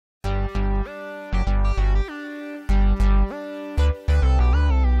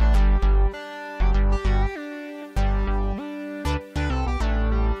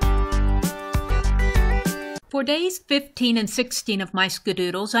For days 15 and 16 of my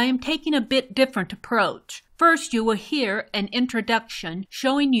Sk-Doodles, I am taking a bit different approach. First, you will hear an introduction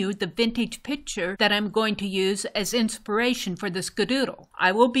showing you the vintage picture that I'm going to use as inspiration for the Sk-Doodle.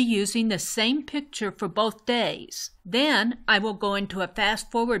 I will be using the same picture for both days. Then, I will go into a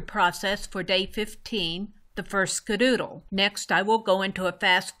fast-forward process for day 15, the first Sk-Doodle. Next, I will go into a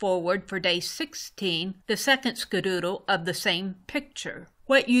fast-forward for day 16, the second Sk-Doodle of the same picture.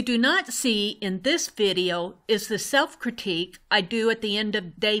 What you do not see in this video is the self-critique I do at the end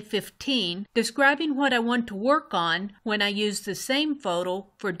of day 15, describing what I want to work on when I use the same photo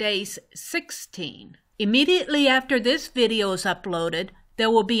for days 16. Immediately after this video is uploaded, there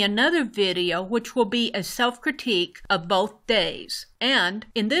will be another video which will be a self-critique of both days. And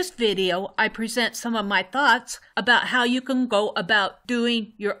in this video, I present some of my thoughts about how you can go about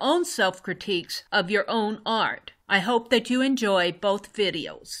doing your own self-critiques of your own art. I hope that you enjoy both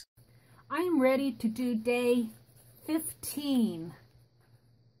videos. I am ready to do day 15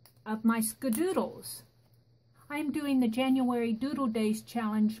 of my Sk-Doodles. I am doing the January Doodle Days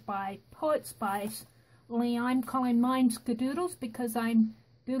challenge by poetspice. Only I'm calling mine Sk-Doodles because I'm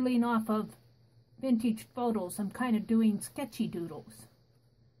doodling off of vintage photos. I'm kind of doing sketchy doodles.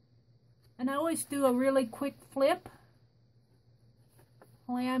 And I always do a really quick flip.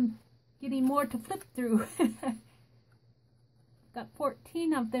 Only I'm getting more to flip through. Got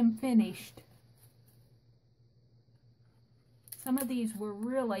 14 of them finished. Some of these were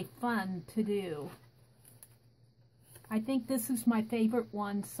really fun to do. I think this is my favorite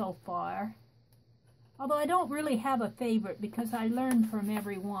one so far. Although I don't really have a favorite because I learned from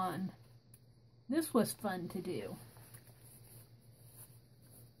every one. This was fun to do.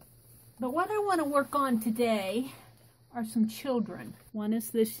 But what I want to work on today are some children. One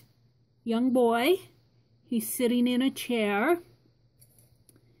is this young boy. He's sitting in a chair.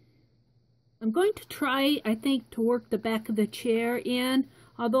 I'm going to try, I think, to work the back of the chair in.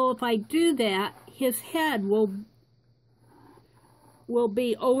 Although if I do that, his head will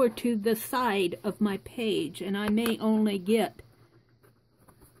be over to the side of my page, and I may only get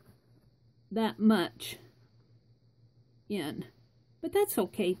that much in. But that's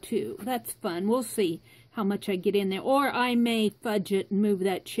okay too. That's fun. We'll see how much I get in there. Or I may fudge it and move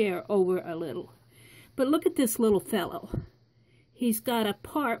that chair over a little. But look at this little fellow. He's got a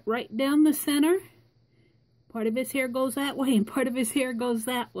part right down the center. Part of his hair goes that way and part of his hair goes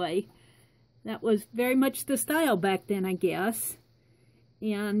that way. That was very much the style back then, I guess.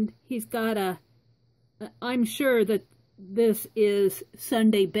 And he's got I'm sure that this is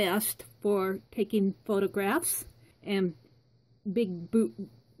Sunday best for taking photographs, and big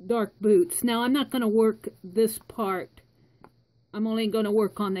dark boots. Now I'm not going to work this part. I'm only going to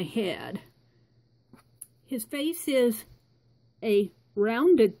work on the head. His face is a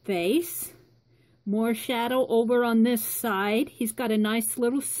rounded face. More shadow over on this side. He's got a nice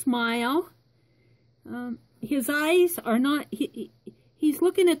little smile. His eyes are not... He's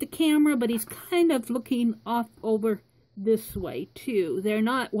looking at the camera, but he's kind of looking off over this way, too. They're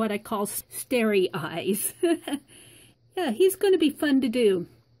not what I call starry eyes. Yeah, he's going to be fun to do.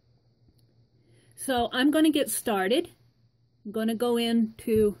 So I'm going to get started. I'm going to go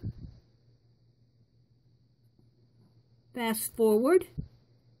into fast forward,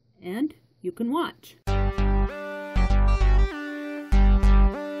 and you can watch.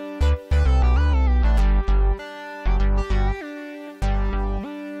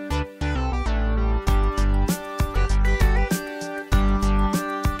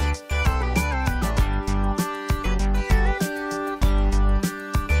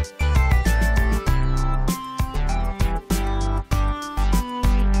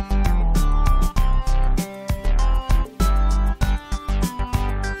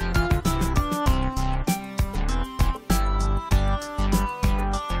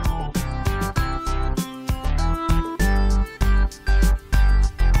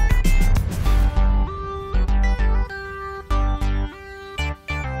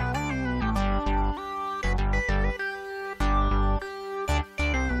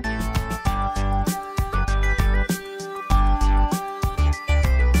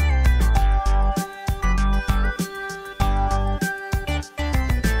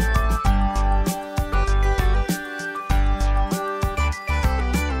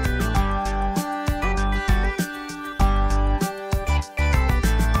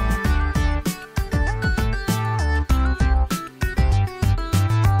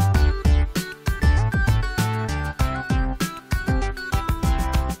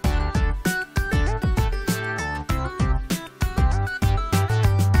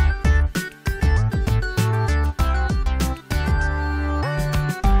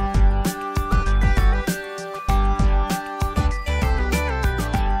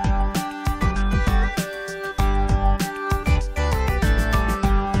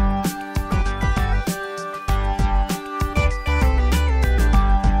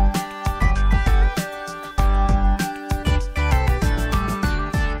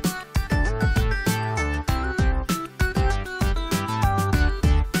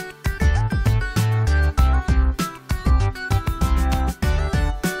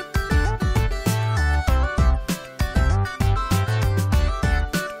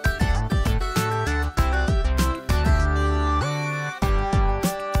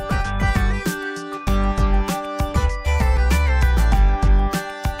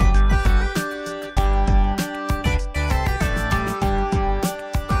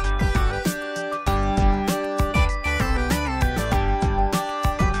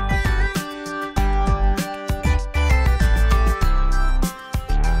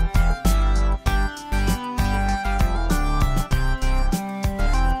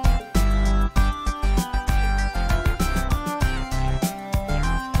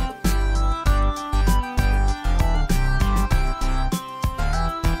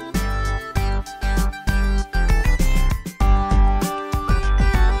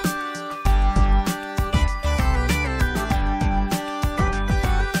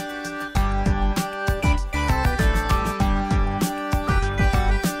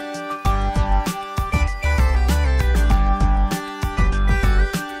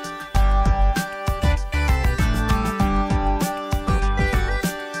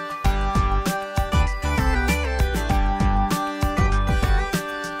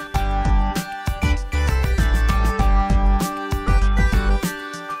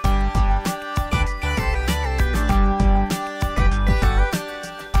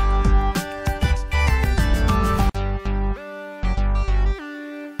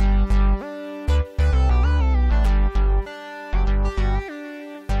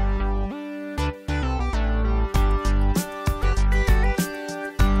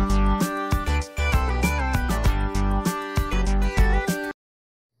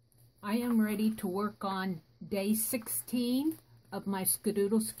 to work on day 16 of my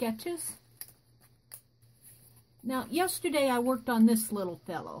Sk-Doodle sketches. Now, yesterday I worked on this little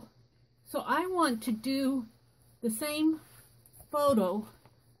fellow. So I want to do the same photo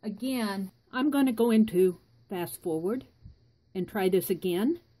again. I'm going to go into fast forward and try this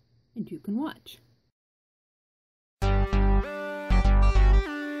again, and you can watch.